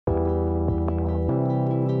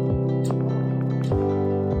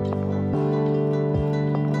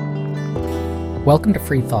Welcome to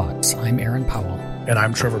Free Thoughts. I'm Aaron Powell. And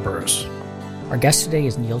I'm Trevor Burrus. Our guest today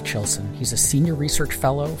is Neil Chilson. He's a senior research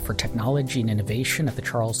fellow for technology and innovation at the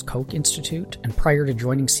Charles Koch Institute, and prior to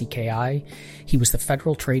joining CKI, he was the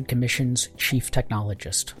Federal Trade Commission's chief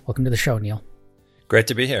technologist. Welcome to the show, Neil. Great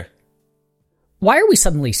to be here. Why are we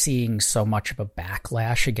suddenly seeing so much of a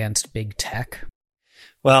backlash against big tech?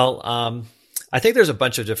 Well, I think there's a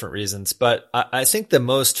bunch of different reasons, but I think the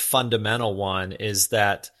most fundamental one is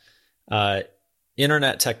that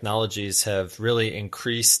internet technologies have really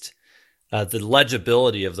increased the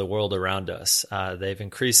legibility of the world around us. They've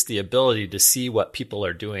increased the ability to see what people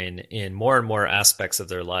are doing in more and more aspects of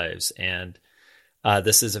their lives. And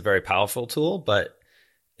this is a very powerful tool, but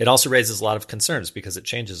it also raises a lot of concerns because it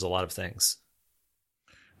changes a lot of things.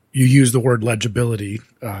 You use the word legibility,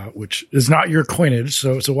 which is not your coinage.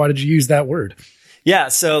 So why did you use that word? Yeah,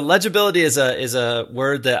 so legibility is a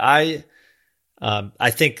word that I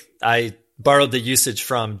think I borrowed the usage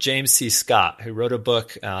from James C. Scott, who wrote a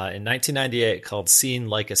book in 1998 called Seen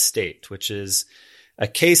Like a State, which is a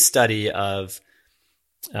case study of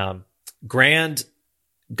grand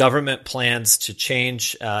government plans to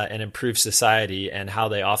change and improve society and how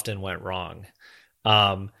they often went wrong.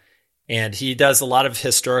 And he does a lot of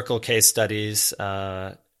historical case studies,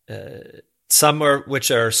 some which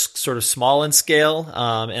are sort of small in scale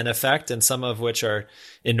and effect, and some of which are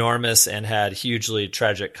enormous and had hugely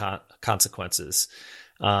tragic consequences.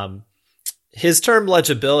 His term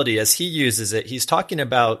legibility, as he uses it, he's talking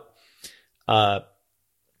about the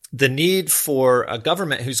need for a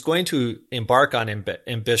government who's going to embark on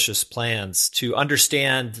ambitious plans to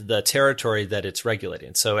understand the territory that it's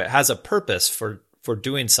regulating. So it has a purpose for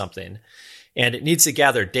doing something, and it needs to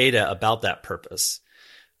gather data about that purpose.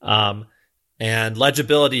 And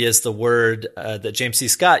legibility is the word that James C.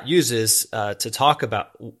 Scott uses to talk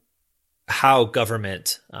about how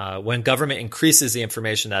government, when government increases the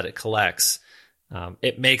information that it collects,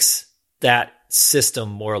 it makes that system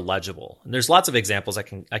more legible. And there's lots of examples. I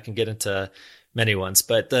can get into many ones,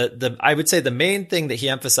 but I would say the main thing that he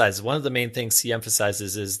emphasizes, one of the main things he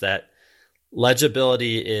emphasizes, is that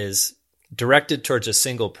legibility is directed towards a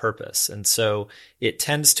single purpose. And so it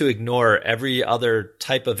tends to ignore every other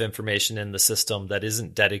type of information in the system that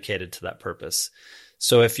isn't dedicated to that purpose.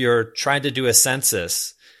 So if you're trying to do a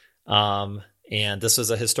census, and this was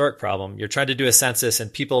a historic problem, you're trying to do a census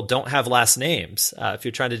and people don't have last names. If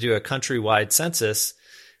you're trying to do a countrywide census,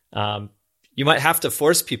 you might have to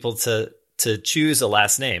force people to choose a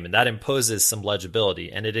last name, and that imposes some legibility,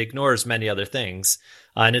 and it ignores many other things.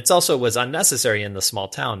 And it also was unnecessary in the small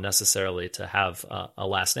town necessarily to have a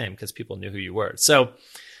last name because people knew who you were. So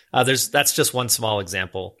that's just one small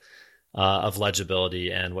example of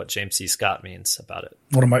legibility and what James C. Scott means about it.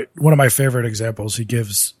 One of my favorite examples he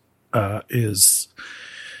gives is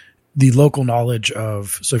the local knowledge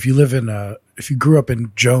of. So if you grew up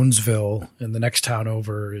in Jonesville and the next town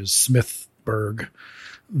over is Smithburg,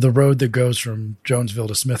 the road that goes from Jonesville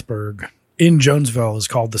to Smithburg in Jonesville is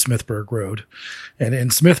called the Smithburg Road, and in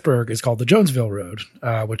Smithburg is called the Jonesville Road,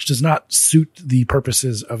 which does not suit the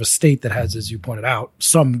purposes of a state that has, as you pointed out,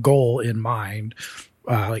 some goal in mind,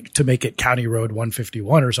 like to make it County Road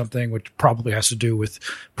 151 or something, which probably has to do with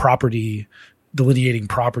delineating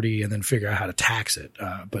property and then figure out how to tax it.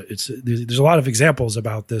 But there's a lot of examples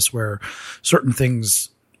about this where certain things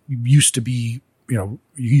used to be, you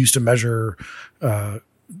used to measure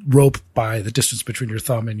rope by the distance between your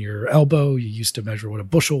thumb and your elbow. You used to measure what a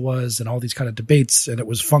bushel was and all these kind of debates, and it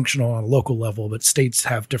was functional on a local level, but states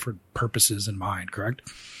have different purposes in mind, correct?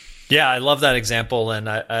 Yeah, I love that example. And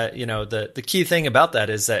the key thing about that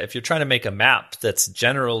is that if you're trying to make a map that's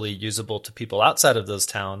generally usable to people outside of those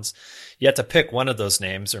towns, you have to pick one of those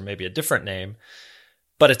names or maybe a different name.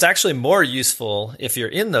 But it's actually more useful if you're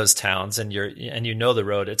in those towns and you know the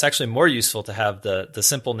road. It's actually more useful to have the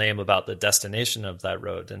simple name about the destination of that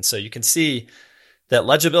road. And so you can see that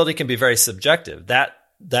legibility can be very subjective.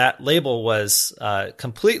 That label was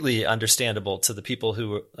completely understandable to the people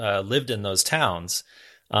who lived in those towns,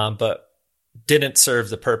 but didn't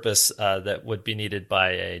serve the purpose that would be needed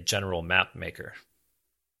by a general map maker.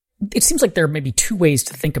 It seems like there are maybe two ways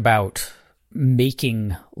to think about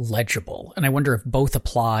making legible, and I wonder if both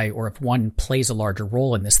apply or if one plays a larger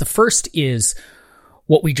role in this. The first is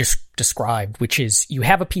what we just described, which is you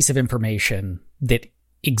have a piece of information that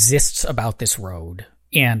exists about this road,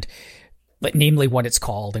 and namely what it's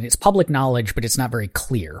called, and it's public knowledge, but it's not very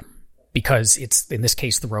clear because it's, in this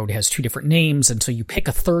case, the road has two different names, and so you pick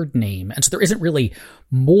a third name, and so there isn't really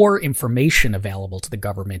more information available to the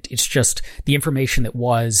government. It's just the information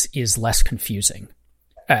that is less confusing.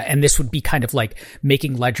 And this would be kind of like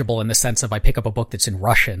making legible in the sense of I pick up a book that's in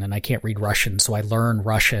Russian and I can't read Russian, so I learn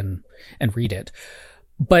Russian and read it.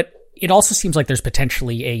 But it also seems like there's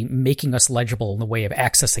potentially a making us legible in the way of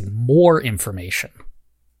accessing more information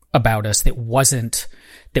about us that wasn't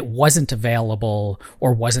available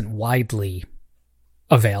or wasn't widely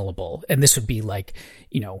available. And this would be like,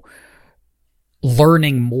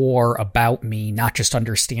 learning more about me, not just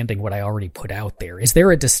understanding what I already put out there. Is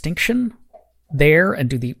there a distinction there, and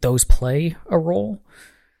do those play a role?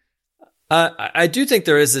 I do think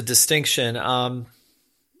there is a distinction.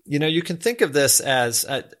 You can think of this as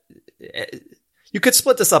you could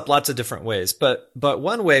split this up lots of different ways, but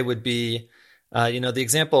one way would be, one of the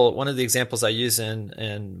examples I use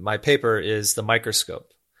in my paper is the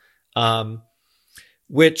microscope,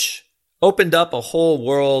 which opened up a whole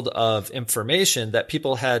world of information that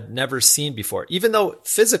people had never seen before, even though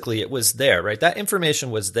physically it was there, right? That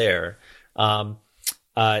information was there.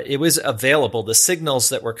 It was available. The signals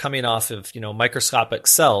that were coming off of, microscopic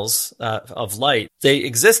cells of light, they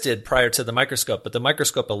existed prior to the microscope, but the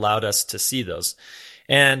microscope allowed us to see those.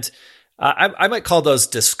 And I might call those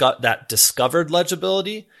that discovered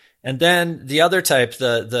legibility. And then the other type,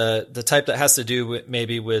 the type that has to do with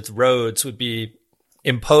maybe with roads, would be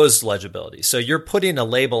imposed legibility. So you're putting a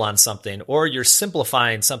label on something, or you're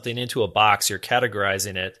simplifying something into a box, you're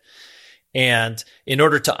categorizing it, and in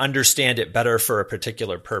order to understand it better for a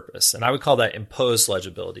particular purpose. And I would call that imposed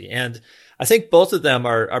legibility. And I think both of them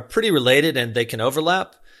are pretty related and they can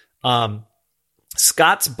overlap.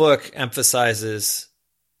 Scott's book emphasizes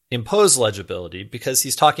imposed legibility because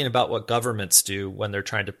he's talking about what governments do when they're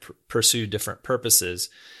trying to pursue different purposes.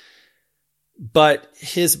 But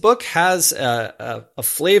his book has a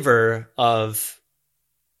flavor of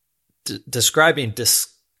describing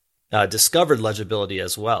discovered legibility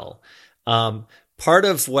as well. Part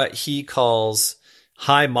of what he calls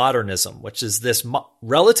high modernism, which is this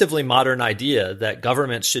relatively modern idea that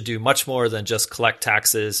governments should do much more than just collect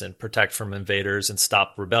taxes and protect from invaders and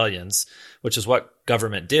stop rebellions, which is what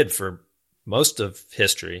government did for most of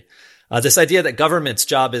history. This idea that government's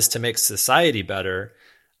job is to make society better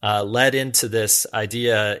led into this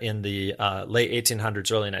idea in the late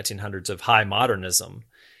 1800s, early 1900s of high modernism.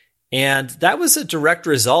 And that was a direct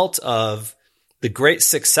result of the great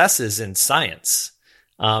successes in science.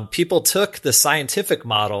 People took the scientific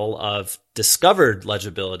model of discovered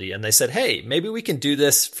legibility and they said, hey, maybe we can do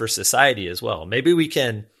this for society as well. Maybe we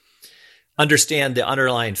can understand the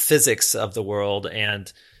underlying physics of the world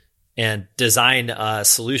and design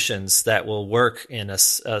solutions that will work in a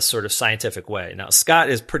sort of scientific way. Now, Scott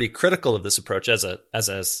is pretty critical of this approach, as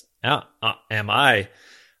am I.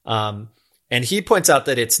 And he points out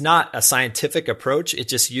that it's not a scientific approach. It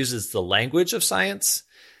just uses the language of science,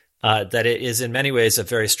 that it is in many ways a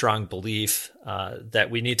very strong belief that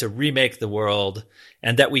we need to remake the world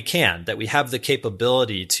and that we have the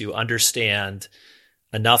capability to understand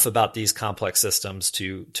enough about these complex systems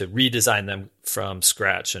to redesign them from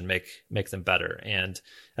scratch and make them better. And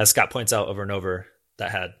as Scott points out over and over,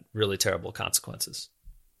 that had really terrible consequences.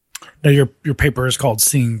 Now, your paper is called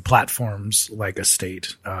Seeing Platforms Like a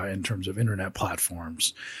State, in terms of internet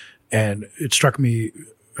platforms. And it struck me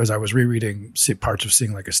as I was rereading parts of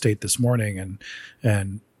Seeing Like a State this morning,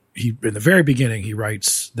 and he, in the very beginning, he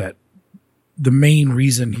writes that the main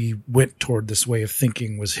reason he went toward this way of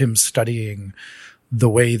thinking was him studying the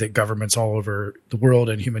way that governments all over the world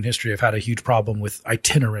and human history have had a huge problem with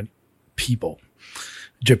itinerant people.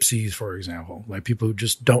 Gypsies, for example, like people who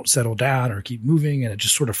just don't settle down or keep moving, and it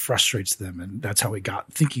just sort of frustrates them. And that's how he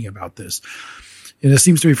got thinking about this. And it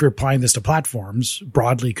seems to me, if you're applying this to platforms,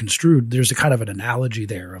 broadly construed, there's a kind of an analogy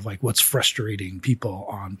there of like what's frustrating people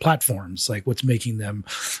on platforms, like what's making them,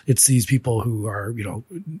 it's these people who are,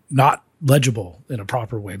 not legible in a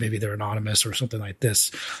proper way. Maybe they're anonymous or something like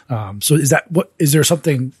this. So is there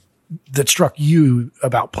something that struck you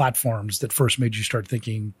about platforms that first made you start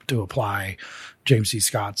thinking to apply James C.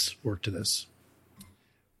 Scott's work to this?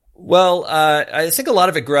 Well, I think a lot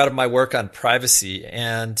of it grew out of my work on privacy.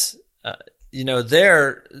 And,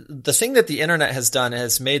 the thing that the internet has done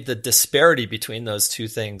has made the disparity between those two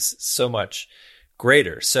things so much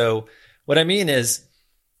greater. So what I mean is,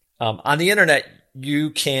 on the internet, you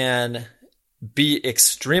can be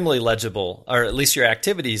extremely legible, or at least your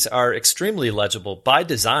activities are extremely legible by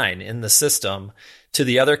design in the system to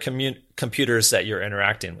the other computers that you're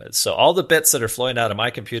interacting with. So all the bits that are flowing out of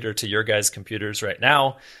my computer to your guys' computers right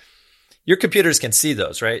now, your computers can see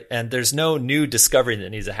those, right? And there's no new discovery that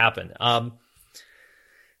needs to happen.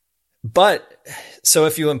 But so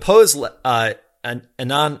if you impose an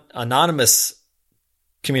anonymous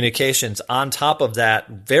communications on top of that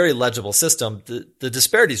very legible system, the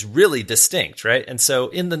disparity is really distinct, right? And so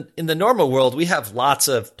in the normal world, we have lots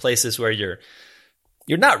of places where you're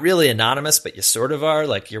not really anonymous, but you sort of are.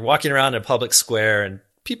 Like you're walking around in a public square and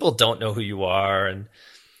people don't know who you are,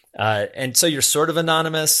 and so you're sort of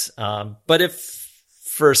anonymous. But if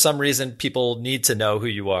for some reason people need to know who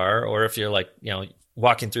you are, or if you're like,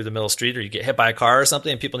 walking through the middle of the street or you get hit by a car or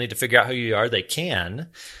something and people need to figure out who you are, they can.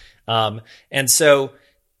 And so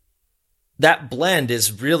that blend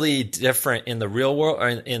is really different in the real world or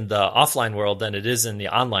in the offline world than it is in the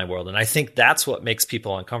online world. And I think that's what makes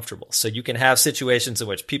people uncomfortable. So you can have situations in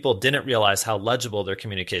which people didn't realize how legible their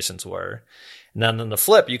communications were. And then on the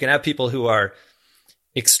flip, you can have people who are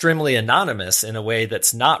extremely anonymous in a way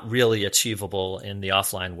that's not really achievable in the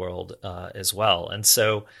offline world as well. And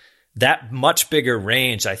so that much bigger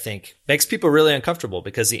range, I think, makes people really uncomfortable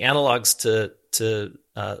because the analogs to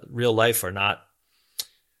real life are not,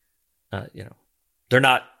 they're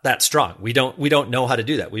not that strong. We don't know how to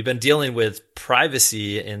do that. We've been dealing with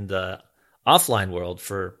privacy in the offline world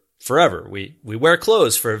for forever. We wear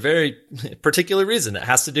clothes for a very particular reason that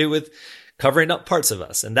has to do with covering up parts of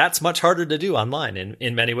us. And that's much harder to do online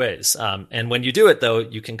in many ways. And when you do it, though,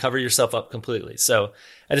 you can cover yourself up completely. So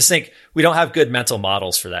I just think we don't have good mental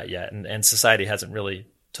models for that yet. And society hasn't really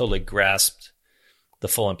totally grasped the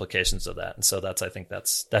full implications of that. And so I think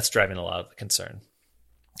that's driving a lot of the concern.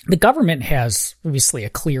 The government has obviously a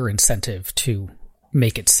clear incentive to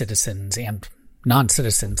make its citizens and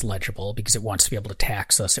non-citizens legible because it wants to be able to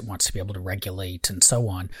tax us, it wants to be able to regulate, and so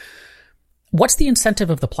on. What's the incentive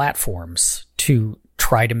of the platforms to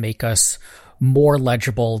try to make us more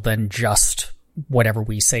legible than just whatever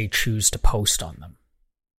we say choose to post on them?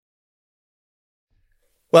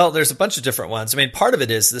 Well, there's a bunch of different ones. I mean, part of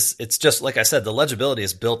it is this, it's just like I said, the legibility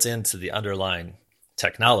is built into the underlying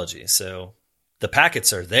technology. So the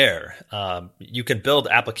packets are there. You can build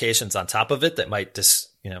applications on top of it that might just,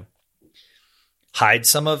 hide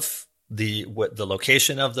some of the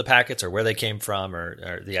location of the packets or where they came from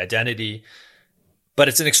or the identity, but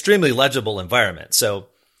it's an extremely legible environment. So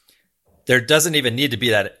there doesn't even need to be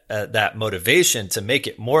that motivation to make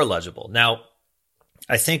it more legible. Now,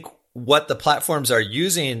 I think what the platforms are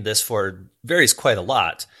using this for varies quite a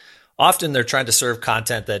lot. Often they're trying to serve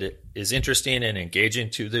content that is interesting and engaging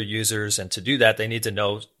to their users. And to do that, they need to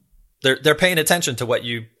know they're paying attention to what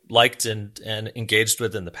you liked and engaged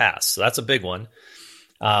with in the past. So that's a big one.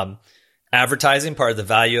 Advertising, part of the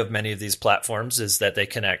value of many of these platforms is that they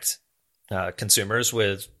connect consumers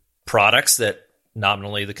with products that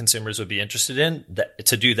nominally the consumers would be interested in.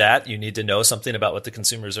 To do that, you need to know something about what the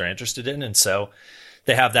consumers are interested in. And so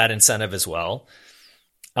they have that incentive as well.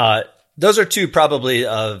 Those are two probably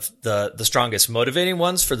of the strongest motivating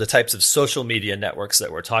ones for the types of social media networks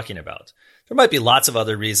that we're talking about. There might be lots of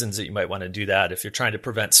other reasons that you might want to do that if you're trying to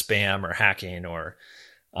prevent spam or hacking, or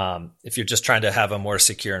if you're just trying to have a more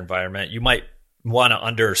secure environment. You might want to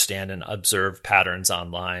understand and observe patterns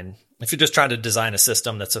online. If you're just trying to design a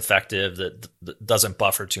system that's effective, that doesn't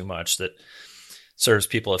buffer too much, that serves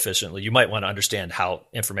people efficiently, you might want to understand how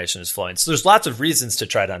information is flowing. So there's lots of reasons to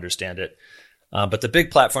try to understand it. But the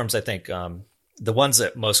big platforms, I think, the ones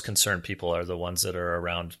that most concern people are the ones that are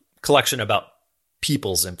around collection about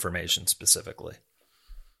people's information specifically.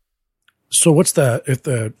 So what's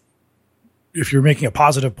if you're making a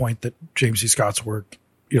positive point that James C. Scott's work,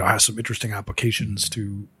 has some interesting applications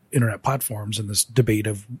to internet platforms and this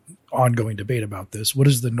ongoing debate about this, what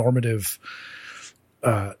is the normative,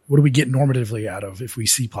 what do we get normatively out of if we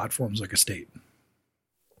see platforms like a state?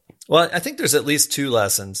 Well, I think there's at least two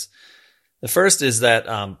lessons. The first is that,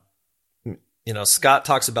 Scott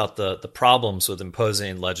talks about the problems with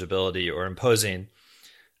imposing legibility or imposing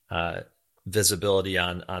visibility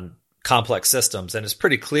on complex systems. And it's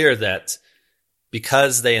pretty clear that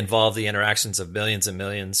because they involve the interactions of millions and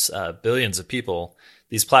millions, billions of people,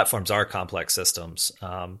 these platforms are complex systems.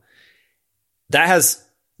 That has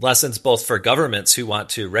lessons both for governments who want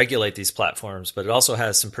to regulate these platforms, but it also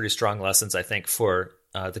has some pretty strong lessons, I think, for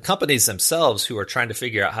the companies themselves who are trying to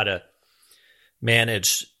figure out how to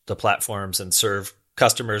manage the platforms and serve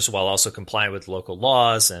customers while also complying with local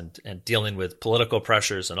laws and dealing with political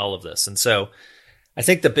pressures and all of this. And so I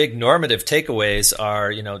think the big normative takeaways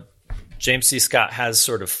are, James C. Scott has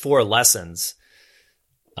sort of four lessons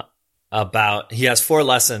about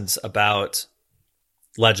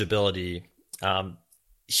legibility.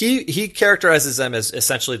 He characterizes them as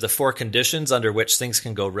essentially the four conditions under which things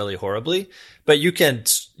can go really horribly, but you can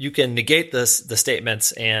negate the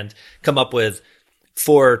statements and come up with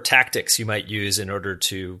four tactics you might use in order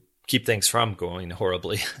to keep things from going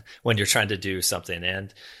horribly when you're trying to do something.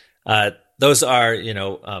 And those are,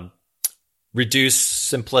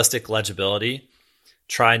 reduce simplistic legibility,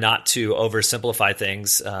 try not to oversimplify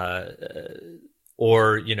things,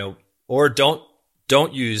 or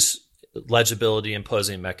don't use legibility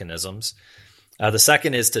imposing mechanisms. The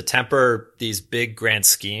second is to temper these big grand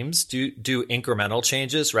schemes, do incremental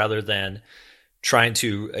changes rather than trying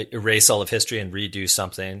to erase all of history and redo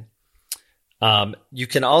something. You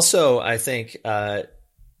can also, I think,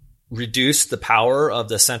 reduce the power of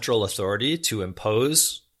the central authority to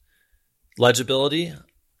impose legibility.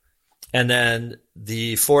 And then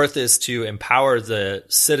the fourth is to empower the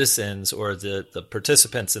citizens or the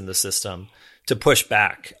participants in the system to push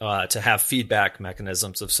back, to have feedback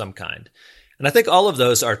mechanisms of some kind. And I think all of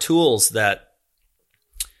those are tools that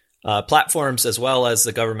platforms, as well as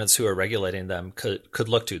the governments who are regulating them, could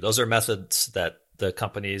look to. Those are methods that the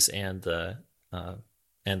companies and the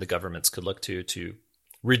governments could look to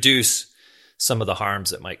reduce some of the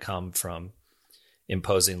harms that might come from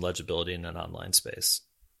imposing legibility in an online space.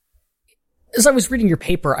 As I was reading your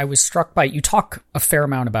paper, I was struck by, you talk a fair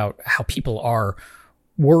amount about how people are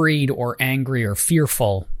worried or angry or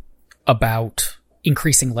fearful about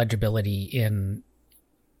increasing legibility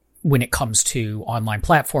when it comes to online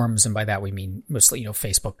platforms. And by that, we mean mostly,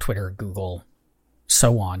 Facebook, Twitter, Google,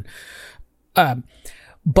 so on.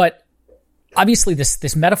 But obviously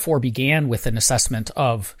this metaphor began with an assessment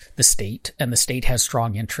of the state, and the state has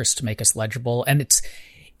strong interest to make us legible. And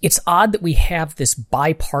it's odd that we have this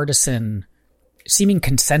bipartisan seeming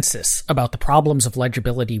consensus about the problems of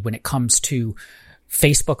legibility when it comes to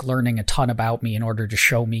Facebook learning a ton about me in order to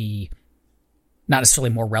show me not necessarily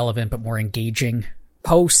more relevant, but more engaging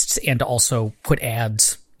posts, and to also put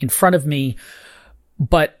ads in front of me.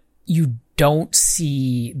 But you don't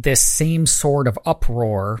see this same sort of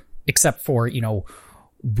uproar, except for,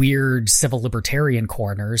 weird civil libertarian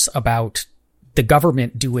corners, about the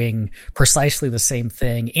government doing precisely the same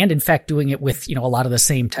thing, and in fact doing it with, a lot of the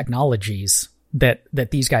same technologies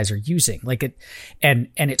that these guys are using. And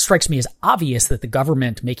it strikes me as obvious that the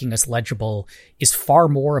government making us legible is far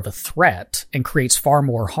more of a threat and creates far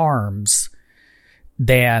more harms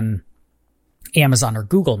than Amazon or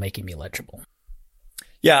Google making me legible.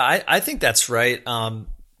 Yeah, I think that's right.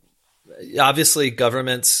 Obviously,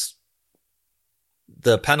 governments,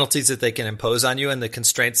 the penalties that they can impose on you and the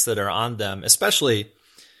constraints that are on them, especially,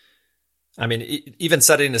 even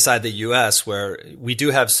setting aside the U.S., where we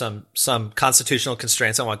do have some constitutional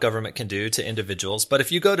constraints on what government can do to individuals. But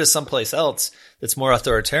if you go to someplace else that's more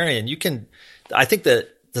authoritarian, I think that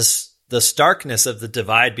the starkness of the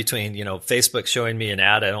divide between, Facebook showing me an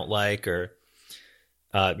ad I don't like, or,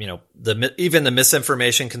 even the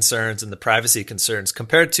misinformation concerns and the privacy concerns,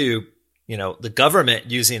 compared to, the government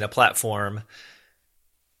using a platform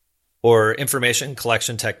or information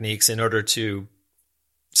collection techniques in order to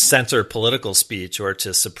censor political speech or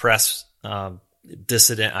to suppress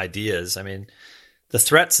dissident ideas. The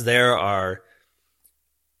threats there are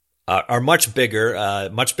much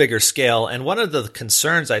bigger scale. And one of the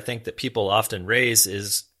concerns I think that people often raise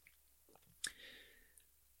is,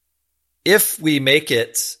 if we make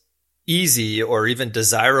it easy or even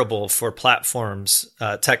desirable for platforms,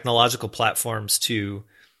 technological platforms, to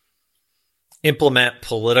implement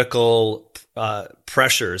political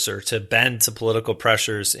pressures or to bend to political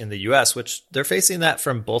pressures in the U.S., which they're facing that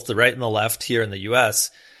from both the right and the left here in the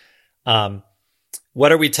U.S.,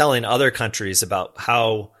 what are we telling other countries about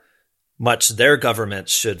how much their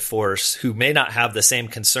governments should force, who may not have the same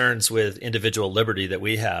concerns with individual liberty that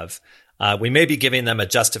we have? We may be giving them a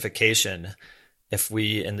justification if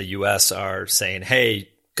we in the U.S. are saying, hey,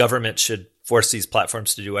 government should force these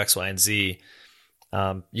platforms to do X, Y, and Z.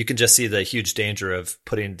 You can just see the huge danger of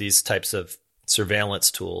putting these types of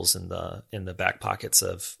surveillance tools in the back pockets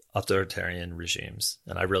of authoritarian regimes.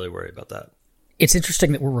 And I really worry about that. It's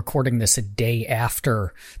interesting that we're recording this a day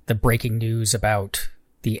after the breaking news about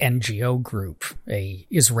the NGO Group, a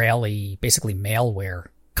Israeli, basically malware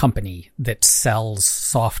company that sells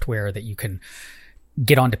software that you can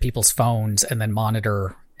get onto people's phones and then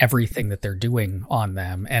monitor everything that they're doing on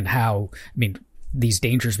them, and how, these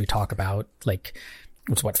dangers we talk about,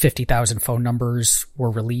 50,000 phone numbers were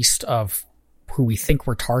released of who we think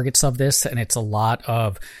were targets of this. And it's a lot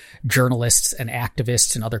of journalists and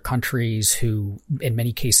activists in other countries who, in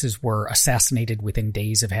many cases, were assassinated within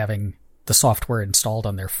days of having the software installed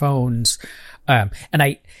on their phones.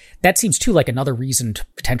 That seems too like another reason to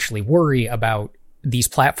potentially worry about these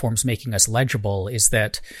platforms making us legible, is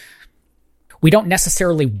that we don't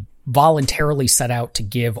necessarily voluntarily set out to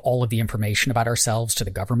give all of the information about ourselves to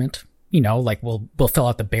the government. We'll fill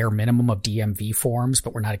out the bare minimum of DMV forms,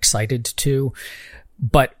 but we're not excited to.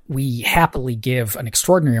 But we happily give an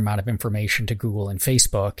extraordinary amount of information to Google and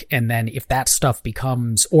Facebook. And then if that stuff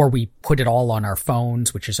becomes, or we put it all on our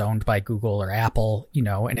phones, which is owned by Google or Apple,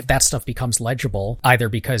 and if that stuff becomes legible, either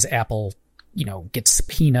because Apple, gets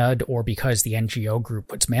subpoenaed or because the NGO group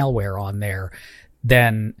puts malware on there,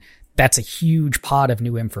 then that's a huge pot of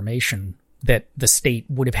new information that the state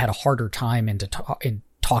would have had a harder time in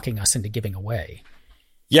talking us into giving away.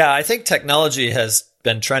 Yeah, I think technology has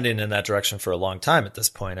been trending in that direction for a long time at this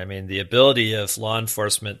point. I mean, the ability of law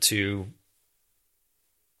enforcement to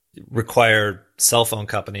require cell phone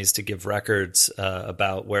companies to give records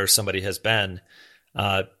about where somebody has been,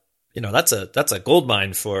 that's a gold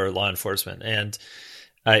mine for law enforcement, and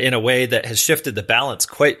in a way that has shifted the balance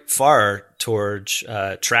quite far towards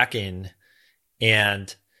tracking.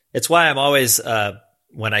 And it's why I'm always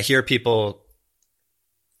when I hear people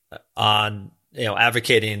on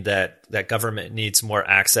advocating that government needs more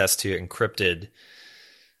access to encrypted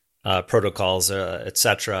protocols, et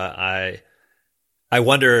cetera, I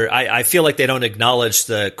wonder, I feel like they don't acknowledge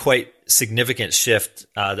the quite significant shift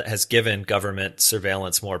that has given government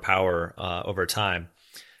surveillance more power over time.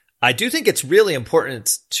 I do think it's really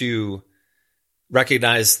important to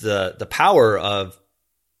recognize the power of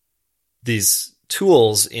these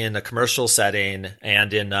tools in a commercial setting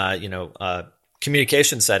and in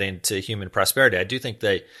communication setting to human prosperity. I do think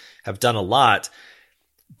they have done a lot,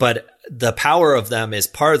 but the power of them is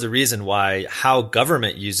part of the reason why how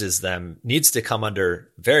government uses them needs to come under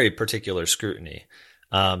very particular scrutiny.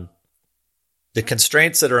 The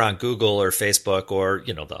constraints that are on Google or Facebook or,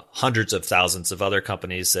 the hundreds of thousands of other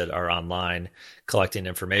companies that are online collecting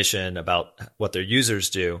information about what their users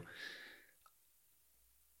do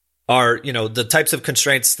are, the types of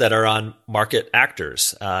constraints that are on market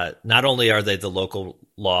actors. Not only are they the local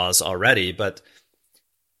laws already, but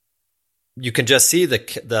you can just see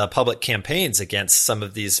the public campaigns against some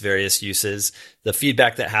of these various uses, the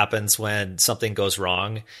feedback that happens when something goes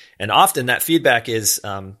wrong. And often that feedback is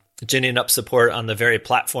ginning up support on the very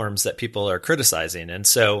platforms that people are criticizing. And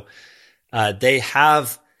so they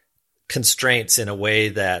have constraints in a way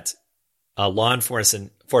that a law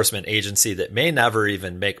enforcement agency that may never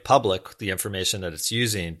even make public the information that it's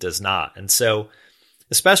using does not. And so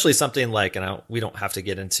especially something like, and we don't have to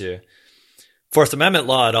get into Fourth Amendment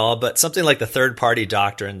law at all, but something like the third party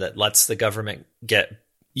doctrine that lets the government get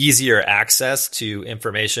easier access to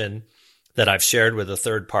information that I've shared with a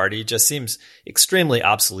third party just seems extremely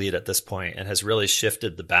obsolete at this point and has really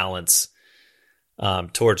shifted the balance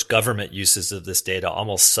towards government uses of this data,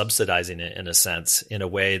 almost subsidizing it in a sense, in a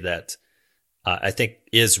way that I think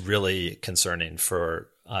is really concerning for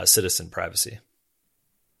citizen privacy.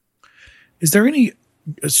 Is there any,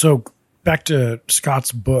 so back to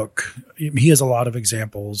Scott's book, he has a lot of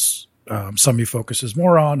examples. Some he focuses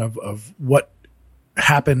more on of what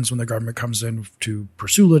happens when the government comes in to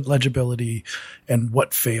pursue legibility and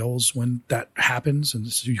what fails when that happens. And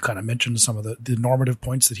so you kind of mentioned some of the normative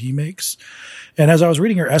points that he makes. And as I was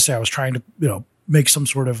reading your essay, I was trying to, make some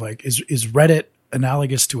sort of like, is Reddit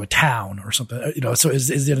analogous to a town or something? So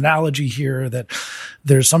is the analogy here that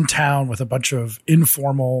there's some town with a bunch of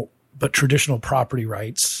informal but traditional property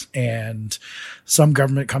rights, and some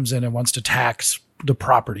government comes in and wants to tax the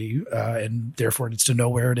property, and therefore needs to know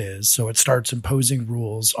where it is. So it starts imposing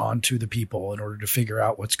rules onto the people in order to figure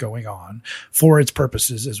out what's going on for its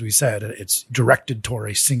purposes. As we said, it's directed toward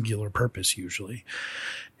a singular purpose usually.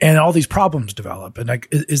 And all these problems develop. And like,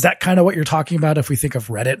 is that kind of what you're talking about? If we think of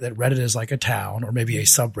Reddit, that Reddit is like a town or maybe a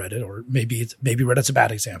subreddit, or maybe Reddit's a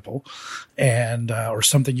bad example, and, or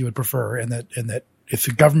something you would prefer. And that if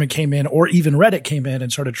the government came in or even Reddit came in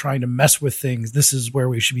and started trying to mess with things, this is where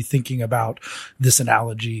we should be thinking about this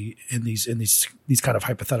analogy in these kind of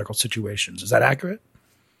hypothetical situations. Is that accurate?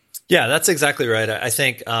 Yeah, that's exactly right. I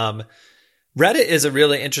think, Reddit is a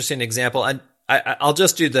really interesting example. And I'll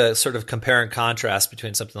just do the sort of compare and contrast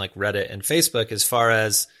between something like Reddit and Facebook as far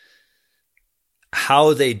as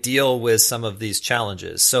how they deal with some of these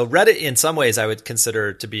challenges. So Reddit, in some ways, I would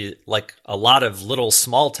consider to be like a lot of little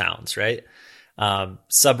small towns, right?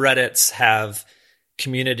 Subreddits have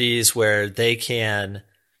communities where they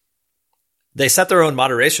set their own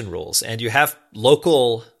moderation rules, and you have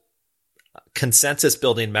local consensus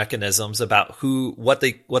building mechanisms about what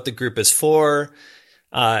the group is for,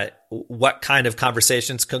 what kind of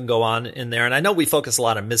conversations can go on in there. And I know we focus a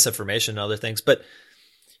lot on misinformation and other things, but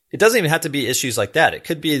it doesn't even have to be issues like that. It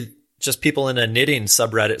could be just people in a knitting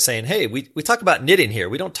subreddit saying, hey, we talk about knitting here.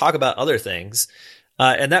 We don't talk about other things.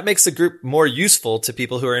 And that makes the group more useful to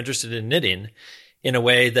people who are interested in knitting in a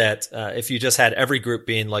way that if you just had every group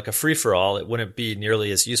being like a free-for-all, it wouldn't be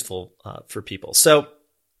nearly as useful for people. So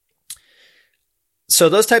so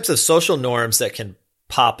those types of social norms that can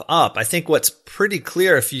pop up, I think what's pretty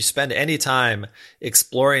clear if you spend any time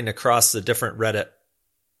exploring across the different Reddit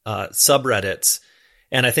subreddits,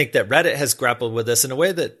 and I think that Reddit has grappled with this in a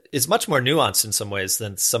way that is much more nuanced in some ways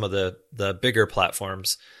than some of the bigger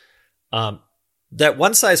platforms, that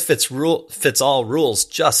one size fits all rules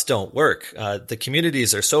just don't work. The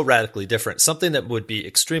communities are so radically different. Something that would be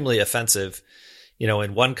extremely offensive,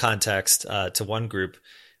 in one context to one group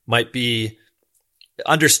might be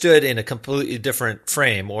understood in a completely different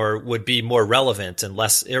frame, or would be more relevant and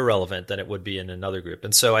less irrelevant than it would be in another group.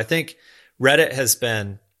 And so I think Reddit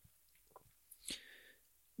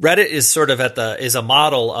is sort of is a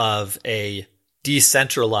model of a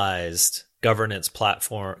decentralized governance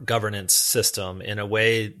system in a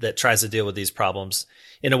way that tries to deal with these problems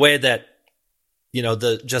in a way that,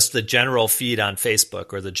 the general feed on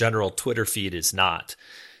Facebook or the general Twitter feed is not.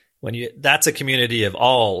 That's a community of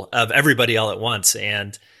everybody all at once.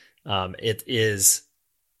 And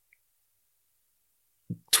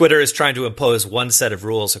Twitter is trying to impose one set of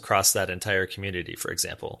rules across that entire community, for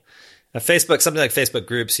example. Facebook, something like Facebook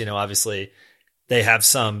groups, obviously they have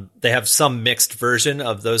some mixed version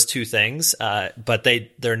of those two things, but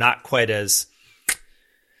they're not quite as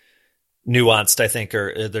nuanced, I think,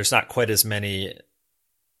 or there's not quite as many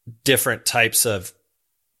different types of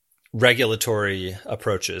regulatory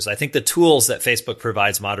approaches. I think the tools that Facebook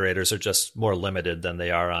provides moderators are just more limited than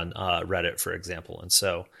they are on Reddit, for example. And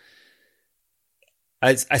so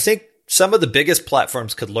I think some of the biggest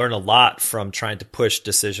platforms could learn a lot from trying to push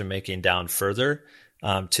decision-making down further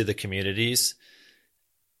to the communities.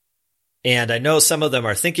 And I know some of them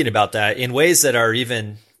are thinking about that in ways that are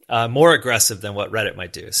even more aggressive than what Reddit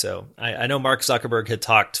might do. So I know Mark Zuckerberg had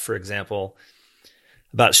talked, for example,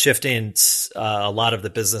 about shifting a lot of the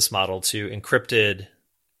business model to encrypted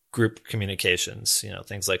group communications,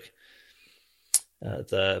 things like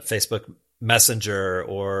the Facebook Messenger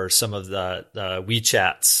or some of the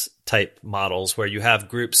WeChats type models where you have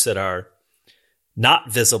groups that are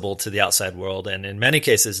not visible to the outside world, and in many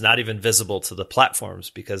cases not even visible to the platforms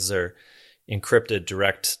because they're encrypted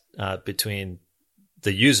direct between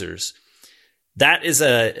the users.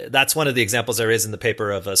 That's one of the examples I raised in the paper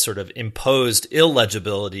of a sort of imposed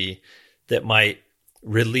illegibility that might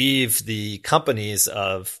relieve the companies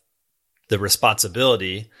of the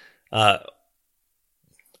responsibility, or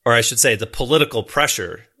I should say the political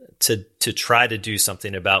pressure to try to do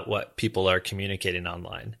something about what people are communicating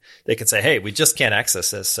online. They can say, hey, we just can't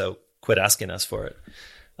access this, so quit asking us for it.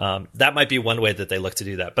 That might be one way that they look to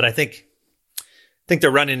do that. But I think they're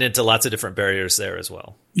running into lots of different barriers there as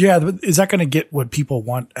well. Yeah, but is that going to get what people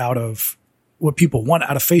want out of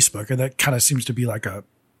Facebook? And that kind of seems to be like a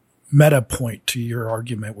meta point to your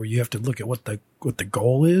argument, where you have to look at what the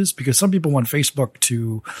goal is, because some people want Facebook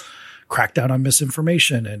to crack down on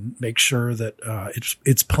misinformation and make sure that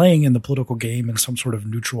it's playing in the political game in some sort of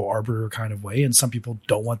neutral arbiter kind of way, and some people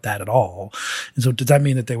don't want that at all. And so, does that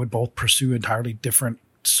mean that they would both pursue entirely different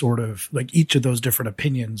sort of, like, each of those different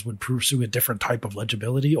opinions would pursue a different type of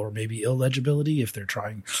legibility or maybe illegibility if they're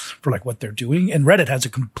trying for like what they're doing? And Reddit has a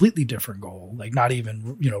completely different goal, like not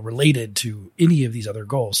even, related to any of these other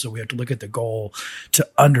goals. So we have to look at the goal to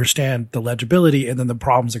understand the legibility and then the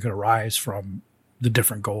problems that could arise from the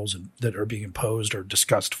different goals that are being imposed or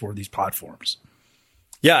discussed for these platforms.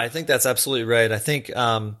 Yeah, I think that's absolutely right. I think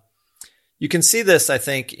you can see this, I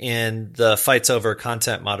think, in the fights over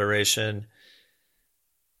content moderation.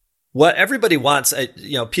 What everybody wants,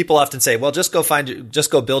 people often say, well, just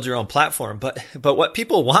go build your own platform. But what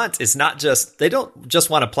people want is they don't just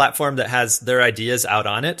want a platform that has their ideas out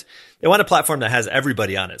on it. They want a platform that has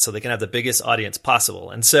everybody on it so they can have the biggest audience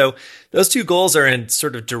possible. And so those two goals are in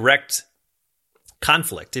sort of direct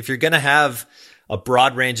conflict. If you're going to have a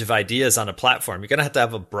broad range of ideas on a platform, you're going to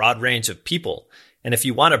have a broad range of people. And if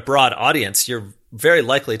you want a broad audience, you're very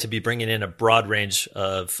likely to be bringing in a broad range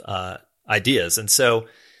of ideas. And so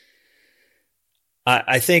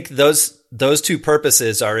I think those two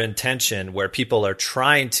purposes are in tension, where people are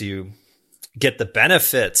trying to get the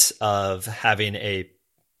benefits of having a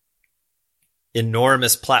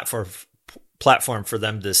enormous platform for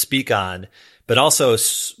them to speak on, but also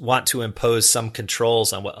want to impose some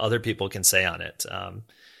controls on what other people can say on it.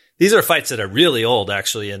 These are fights that are really old,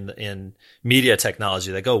 actually, in media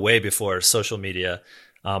technology. They go way before social media,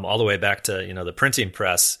 all the way back to the printing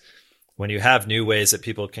press. When you have new ways that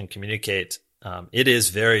people can communicate, it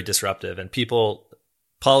is very disruptive, and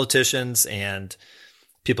politicians and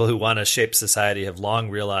people who want to shape society have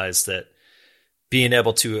long realized that being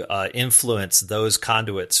able to influence those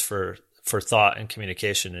conduits for thought and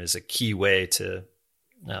communication is a key way to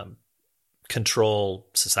control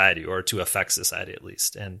society or to affect society at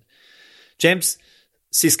least. And James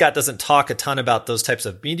C. Scott doesn't talk a ton about those types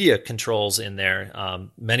of media controls in there.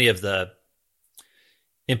 Many of the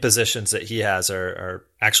impositions that he has are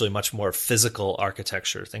actually much more physical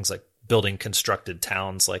architecture, things like building constructed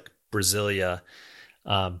towns like Brasilia,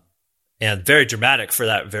 and very dramatic for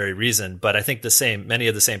that very reason. But I think many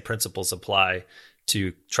of the same principles apply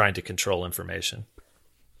to trying to control information.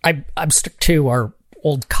 I'm stuck to our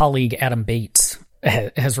old colleague Adam Bates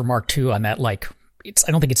has remarked too on that. Like,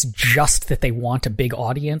 I don't think it's just that they want a big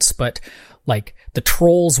audience, but like the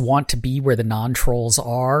trolls want to be where the non-trolls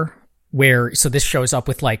are. So this shows up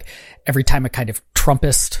with like every time a kind of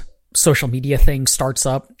Trumpist social media thing starts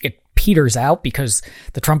up, it peters out because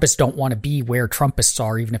the Trumpists don't want to be where Trumpists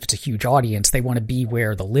are, even if it's a huge audience. They want to be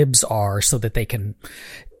where the libs are so that they can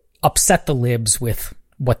upset the libs with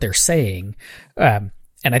what they're saying.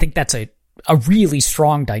 And I think that's a really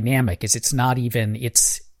strong dynamic. It's not even,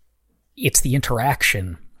 it's the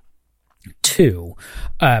interaction too.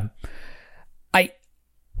 I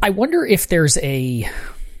wonder if there's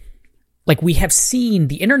we have seen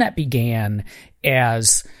the internet began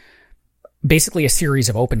as basically a series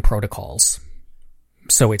of open protocols.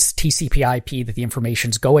 So it's TCP/IP that the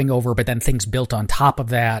information's going over, but then things built on top of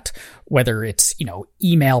that, whether it's,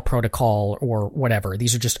 email protocol or whatever.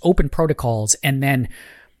 These are just open protocols. And then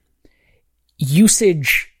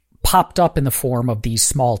usage popped up in the form of these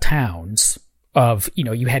small towns of,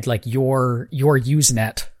 you had like your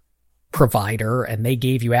Usenet provider, and they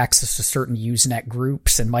gave you access to certain Usenet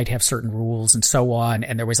groups and might have certain rules and so on.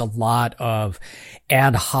 And there was a lot of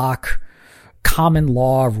ad hoc common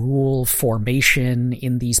law rule formation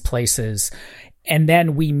in these places. And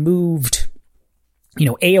then we moved,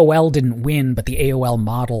 AOL didn't win, but the AOL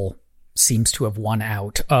model seems to have won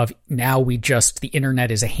out of now the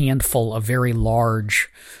internet is a handful of very large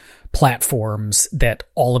platforms that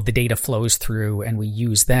all of the data flows through and we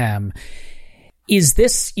use them. Is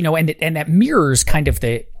this, and that mirrors kind of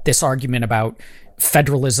this argument about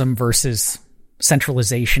federalism versus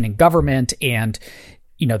centralization in government, and,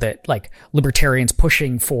 that like libertarians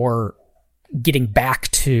pushing for getting back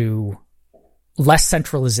to less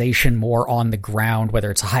centralization, more on the ground,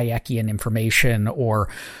 whether it's Hayekian information or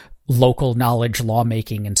local knowledge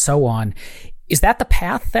lawmaking and so on. Is that the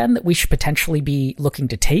path then that we should potentially be looking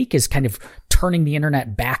to take, is kind of turning the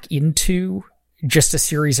internet back into just a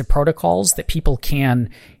series of protocols that people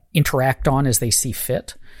can interact on as they see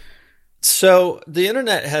fit? So the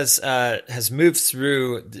internet has moved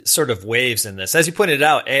through sort of waves in this. As you pointed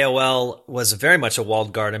out, AOL was very much a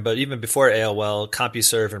walled garden, but even before AOL,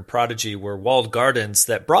 CompuServe and Prodigy were walled gardens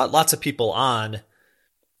that brought lots of people on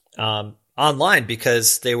online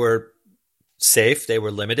because they were safe, they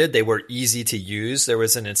were limited, they were easy to use. There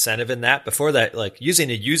was an incentive in that. Before that, like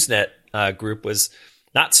using a Usenet group was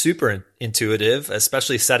not super intuitive,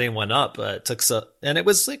 especially setting one up. And it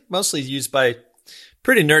was like mostly used by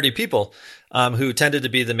pretty nerdy people who tended to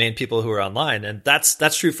be the main people who were online. And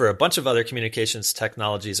that's true for a bunch of other communications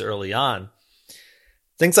technologies early on.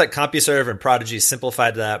 Things like CompuServe and Prodigy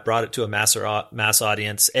simplified that, brought it to a mass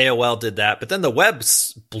audience. AOL did that, but then the web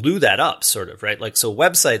blew that up, sort of, right? Like, so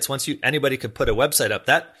websites, once anybody could put a website up,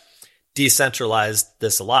 that decentralized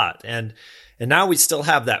this a lot. And now we still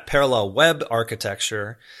have that parallel web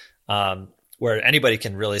architecture where anybody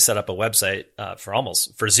can really set up a website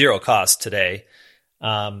for zero cost today.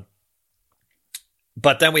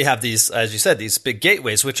 But then we have these, as you said, these big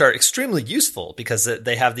gateways, which are extremely useful because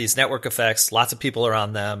they have these network effects. Lots of people are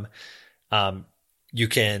on them. You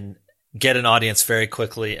can get an audience very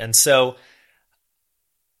quickly. And so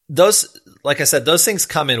those, like I said, those things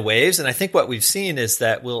come in waves. And I think what we've seen is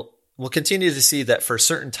that we'll continue to see that for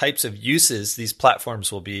certain types of uses, these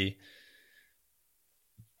platforms will be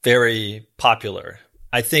very popular.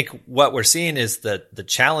 I think what we're seeing is that the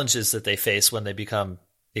challenges that they face when they become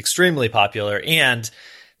extremely popular and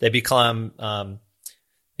they become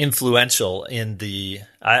influential in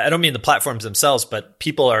I don't mean the platforms themselves, but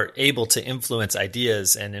people are able to influence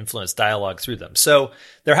ideas and influence dialogue through them. So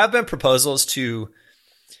there have been proposals to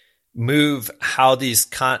move how these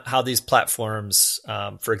platforms,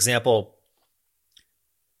 for example,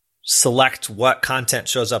 select what content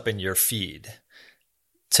shows up in your feed,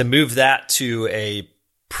 to move that to a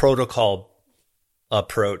protocol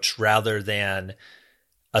approach rather than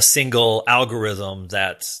a single algorithm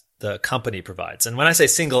that the company provides. And when I say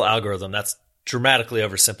single algorithm, that's dramatically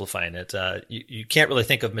oversimplifying it. You can't really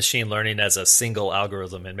think of machine learning as a single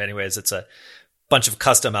algorithm. In many ways, it's a bunch of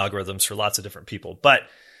custom algorithms for lots of different people. But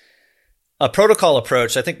a protocol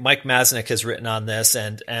approach, I think Mike Masnick has written on this,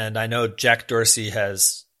 and I know Jack Dorsey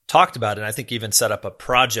has talked about it, and I think even set up a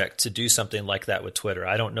project to do something like that with Twitter.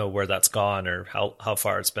 I don't know where that's gone or how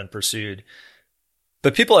far it's been pursued.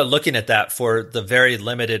 But people are looking at that for the very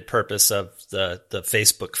limited purpose of the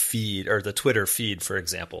Facebook feed or the Twitter feed, for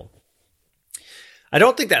example. I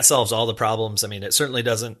don't think that solves all the problems. I mean, it certainly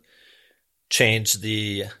doesn't change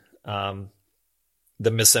the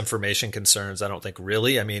misinformation concerns. I don't think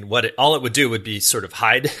really. I mean, all it would do would be sort of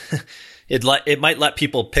hide. It might let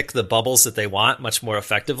people pick the bubbles that they want much more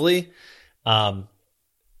effectively,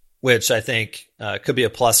 which I think could be a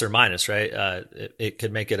plus or minus, right? It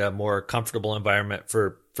could make it a more comfortable environment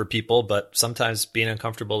for people, but sometimes being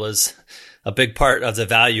uncomfortable is a big part of the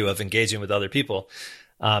value of engaging with other people.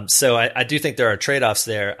 So I do think there are trade-offs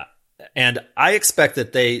there. And I expect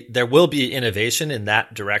that there will be innovation in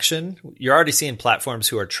that direction. You're already seeing platforms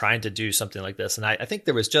who are trying to do something like this. And I think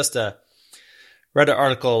there was just read an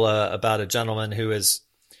article about a gentleman who is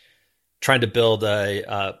trying to build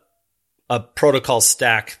a protocol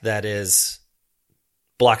stack that is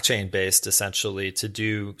blockchain based, essentially, to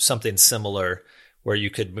do something similar where you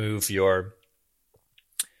could move your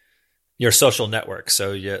social network.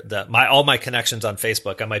 So all my connections on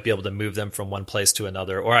Facebook, I might be able to move them from one place to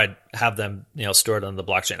another, or I'd have them, stored on the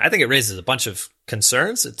blockchain. I think it raises a bunch of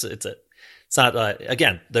concerns. It's not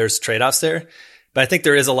again, there's trade-offs there, but I think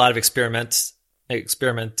there is a lot of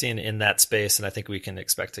experimenting in that space, and I think we can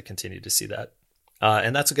expect to continue to see that,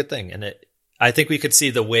 and that's a good thing. And I think we could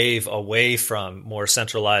see the wave away from more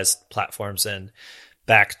centralized platforms and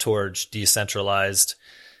back towards decentralized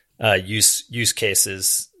use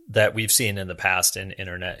cases that we've seen in the past in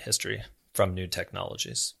internet history from new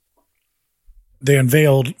technologies. They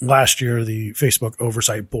unveiled last year the Facebook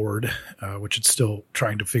Oversight Board, which is still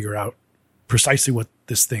trying to figure out precisely what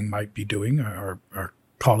this thing might be doing. Our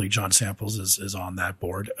colleague John Samples is on that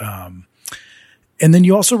board. And then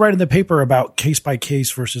you also write in the paper about case by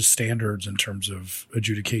case versus standards in terms of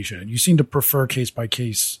adjudication. You seem to prefer case by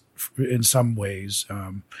case in some ways.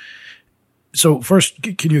 So first,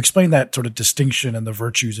 can you explain that sort of distinction and the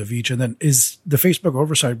virtues of each? And then is the Facebook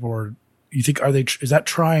Oversight Board, you think, is that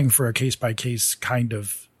trying for a case by case kind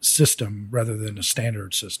of system rather than a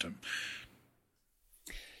standard system?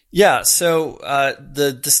 Yeah. So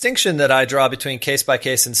the distinction that I draw between case by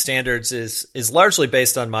case and standards is largely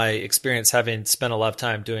based on my experience having spent a lot of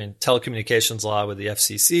time doing telecommunications law with the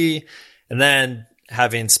FCC, and then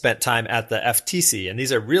having spent time at the FTC. And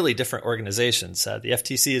these are really different organizations. The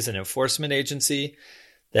FTC is an enforcement agency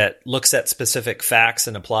that looks at specific facts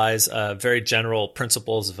and applies very general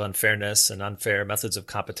principles of unfairness and unfair methods of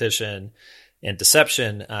competition and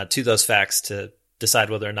deception to those facts to decide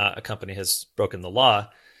whether or not a company has broken the law.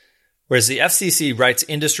 Whereas the FCC writes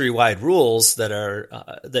industry-wide rules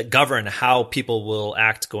that govern how people will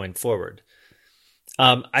act going forward.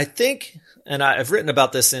 I think, and I've written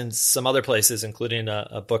about this in some other places, including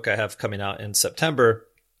a book I have coming out in September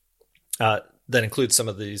that includes some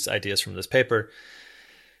of these ideas from this paper.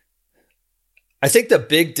 I think the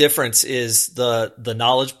big difference is the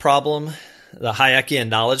knowledge problem, the Hayekian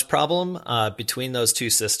knowledge problem between those two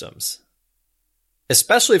systems.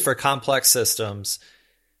 Especially for complex systems,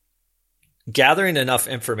 gathering enough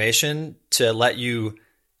information to let you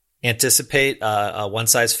anticipate a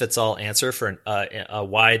one-size-fits-all answer for a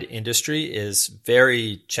wide industry is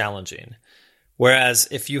very challenging. Whereas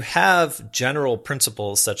if you have general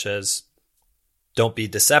principles such as don't be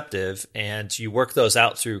deceptive, and you work those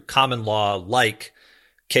out through common law like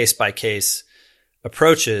case-by-case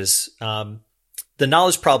approaches, the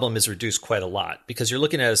knowledge problem is reduced quite a lot because you're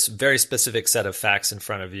looking at a very specific set of facts in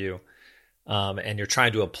front of you, and you're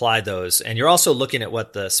trying to apply those. And you're also looking at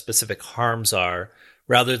what the specific harms are,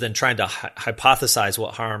 rather than trying to hypothesize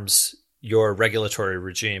what harms your regulatory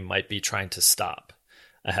regime might be trying to stop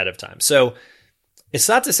ahead of time. So it's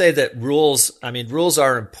not to say that rules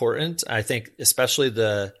are important. I think especially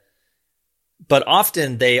but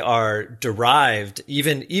often they are derived,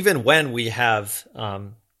 even when we have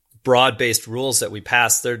broad-based rules that we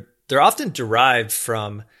pass, they're often derived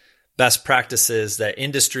from best practices that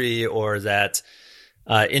industry or that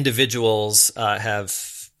individuals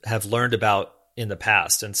have learned about in the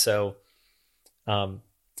past. And so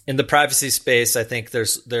in the privacy space, I think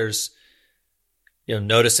there's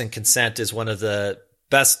notice and consent is one of the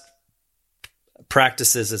best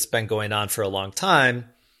practices that's been going on for a long time,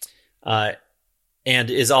 and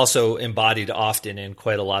is also embodied often in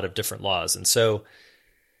quite a lot of different laws. And so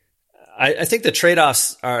I think the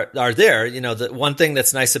trade-offs are there. The one thing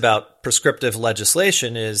that's nice about prescriptive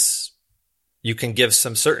legislation is you can give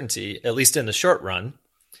some certainty, at least in the short run,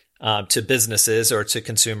 to businesses or to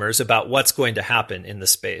consumers about what's going to happen in the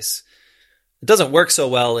space. It doesn't work so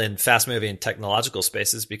well in fast-moving technological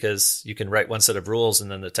spaces because you can write one set of rules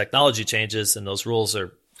and then the technology changes, and those rules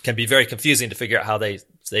can be very confusing to figure out how they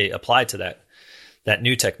apply to that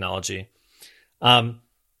new technology.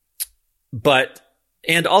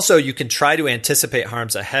 And also you can try to anticipate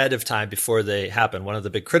harms ahead of time before they happen. One of the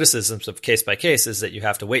big criticisms of case by case is that you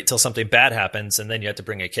have to wait till something bad happens and then you have to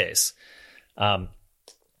bring a case.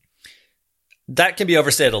 That can be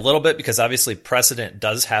overstated a little bit because obviously precedent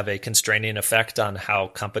does have a constraining effect on how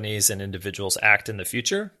companies and individuals act in the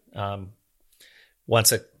future.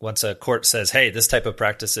 Once a court says, hey, this type of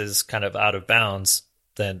practice is kind of out of bounds,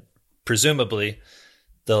 then presumably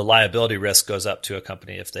the liability risk goes up to a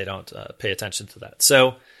company if they don't pay attention to that.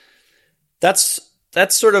 So that's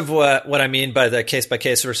sort of what I mean by the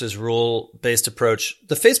case-by-case versus rule-based approach.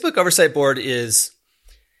 The Facebook Oversight Board is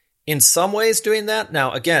in some ways doing that.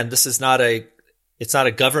 Now, again, this is it's not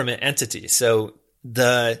a government entity. So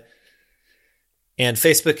and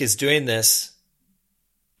Facebook is doing this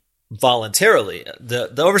voluntarily.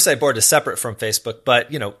 The Oversight Board is separate from Facebook,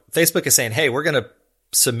 but Facebook is saying, hey, we're going to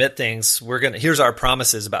submit things. Here's our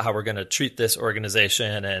promises about how we're going to treat this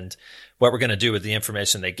organization and what we're going to do with the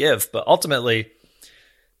information they give. But ultimately,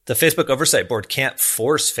 the Facebook Oversight Board can't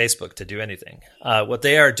force Facebook to do anything. What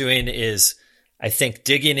they are doing is, I think,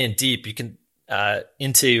 digging in deep. You can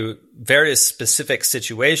into various specific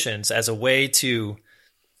situations as a way to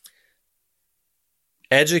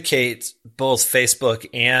educate both Facebook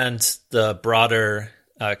and the broader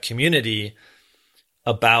community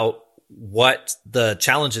about what the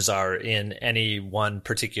challenges are in any one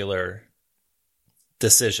particular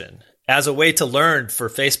decision, as a way to learn for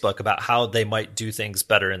Facebook about how they might do things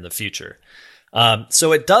better in the future.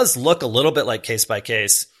 So it does look a little bit like case by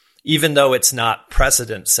case, even though it's not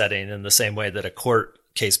precedent setting in the same way that a court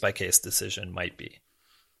case by case decision might be.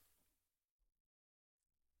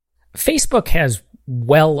 Facebook has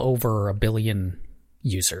well over 1 billion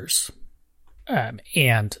users.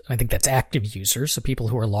 And I think that's active users, so people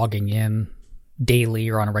who are logging in daily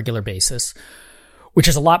or on a regular basis, which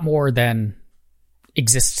is a lot more than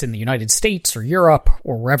exists in the United States or Europe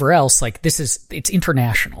or wherever else. Like it's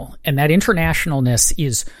international. And that internationalness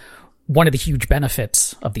is one of the huge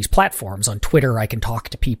benefits of these platforms. On Twitter, I can talk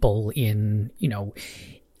to people in,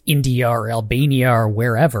 India or Albania or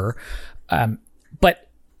wherever. But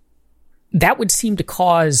that would seem to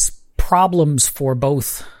cause problems for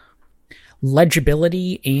both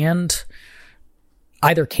legibility and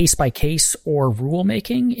either case by case or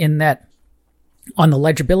rulemaking, in that on the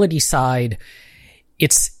legibility side,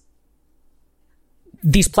 it's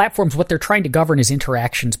these platforms, what they're trying to govern is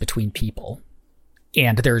interactions between people.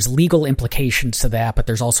 And there's legal implications to that, but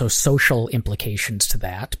there's also social implications to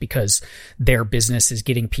that, because their business is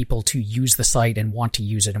getting people to use the site and want to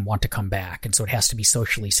use it and want to come back. And so it has to be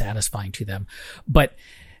socially satisfying to them. But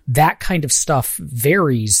that kind of stuff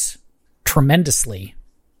varies tremendously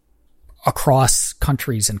across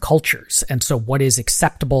countries and cultures. And so what is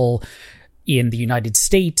acceptable in the United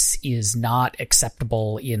States is not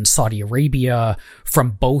acceptable in Saudi Arabia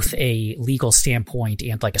from both a legal standpoint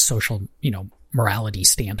and like a social, morality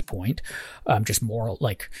standpoint, just moral,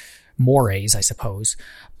 like mores, I suppose.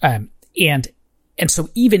 And so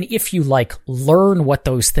even if you learn what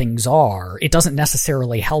those things are, it doesn't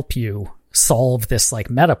necessarily help you solve this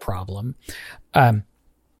meta problem.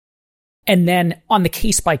 And then on the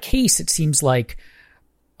case by case, it seems like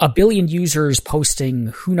 1 billion users posting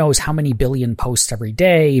who knows how many billion posts every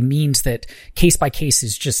day means that case by case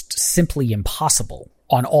is just simply impossible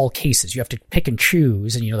on all cases. You have to pick and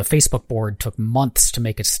choose. And, the Facebook board took months to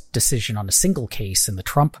make a decision on a single case in the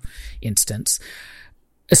Trump instance.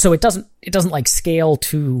 So it doesn't scale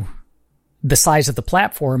to the size of the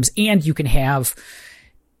platforms, and you can have,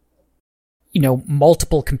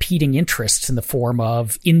 multiple competing interests in the form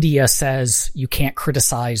of India says you can't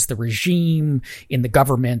criticize the regime in the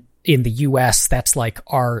government in the US. That's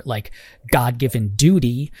our God-given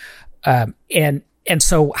duty. And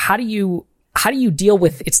so how do you deal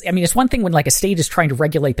with it's one thing when a state is trying to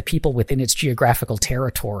regulate the people within its geographical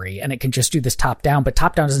territory and it can just do this top down, but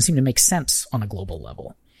top down doesn't seem to make sense on a global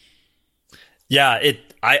level. Yeah,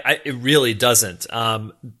 it really doesn't.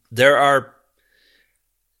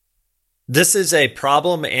 This is a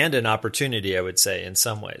problem and an opportunity, I would say, in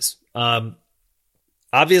some ways.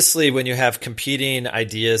 Obviously, when you have competing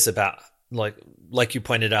ideas about, like you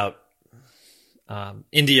pointed out,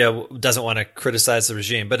 India doesn't want to criticize the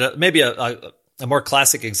regime, but maybe a more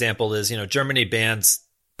classic example is, Germany bans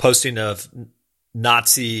posting of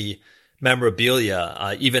Nazi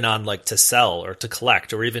memorabilia, even on to sell or to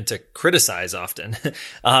collect or even to criticize often.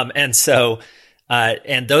 And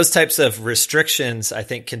those types of restrictions, I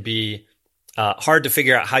think, can be hard to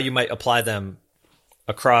figure out how you might apply them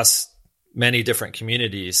across many different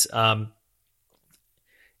communities.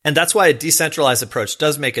 And that's why a decentralized approach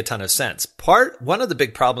does make a ton of sense. One of the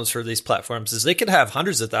big problems for these platforms is they could have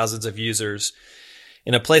hundreds of thousands of users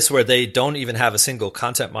in a place where they don't even have a single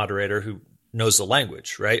content moderator who knows the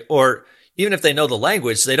language, right? Or even if they know the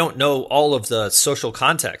language, they don't know all of the social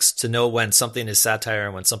context to know when something is satire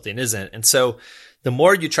and when something isn't. And so the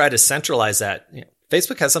more you try to centralize that,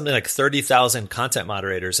 Facebook has something like 30,000 content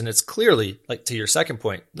moderators, and it's clearly, like to your second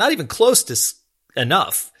point, not even close to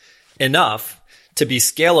enough to be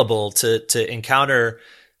scalable to encounter.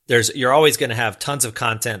 You're always going to have tons of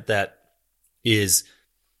content that is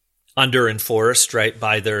under enforced, right,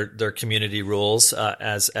 by their community rules,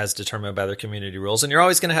 as determined by their community rules, and you're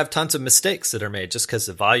always going to have tons of mistakes that are made just because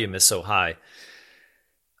the volume is so high.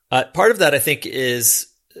 Part of that, I think, is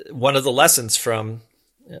one of the lessons from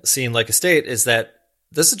seeing Like a State is that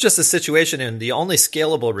this is just a situation, and the only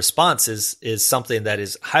scalable response is something that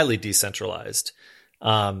is highly decentralized.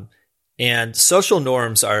 And social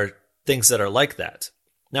norms are things that are like that.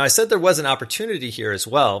 Now, I said there was an opportunity here as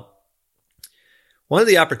well. One of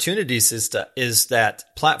the opportunities is that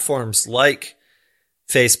platforms like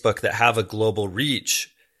Facebook that have a global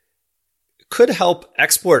reach could help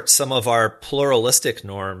export some of our pluralistic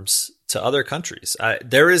norms to other countries.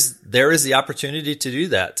 There is the opportunity to do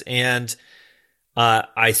that. And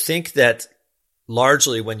I think that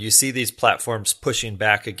largely when you see these platforms pushing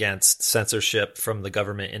back against censorship from the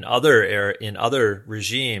government in other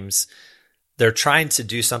regimes, they're trying to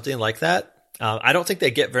do something like that. I don't think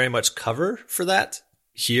they get very much cover for that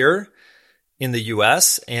here in the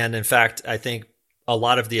US. And in fact, I think a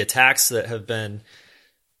lot of the attacks that have been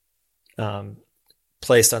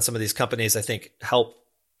placed on some of these companies, I think, help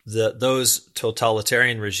those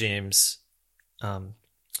totalitarian regimes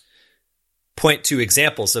point to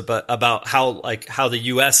examples about how the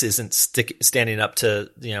U.S. isn't standing up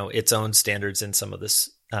to its own standards in some of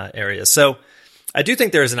this areas. So I do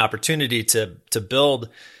think there is an opportunity to build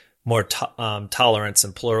more tolerance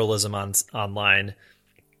and pluralism online.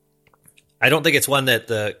 I don't think it's one that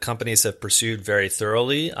the companies have pursued very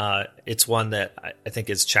thoroughly. It's one that I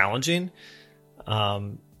think is challenging,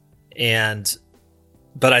 but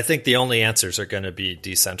I think the only answers are going to be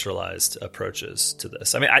decentralized approaches to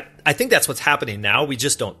this. I mean, I think that's what's happening now. We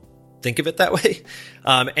just don't think of it that way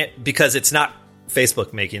because it's not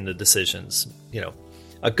Facebook making the decisions.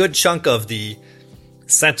 A good chunk of the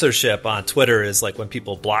censorship on Twitter is like when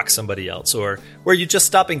people block somebody else or where you just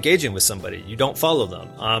stop engaging with somebody. You don't follow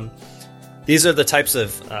them. These are the types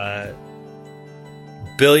of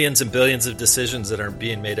billions and billions of decisions that are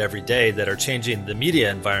being made every day that are changing the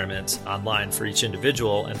media environment online for each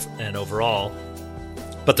individual and overall,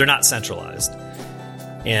 but they're not centralized.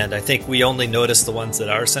 And I think we only notice the ones that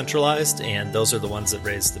are centralized, and those are the ones that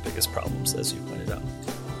raise the biggest problems, as you pointed out.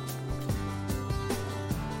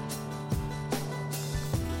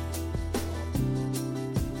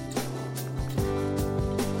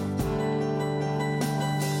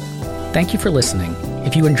 Thank you for listening.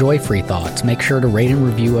 If you enjoy Free Thoughts, make sure to rate and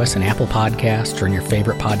review us in Apple Podcasts or in your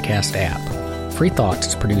favorite podcast app. Free Thoughts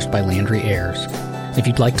is produced by Landry Ayres. If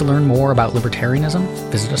you'd like to learn more about libertarianism,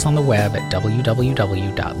 visit us on the web at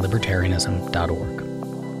www.libertarianism.org.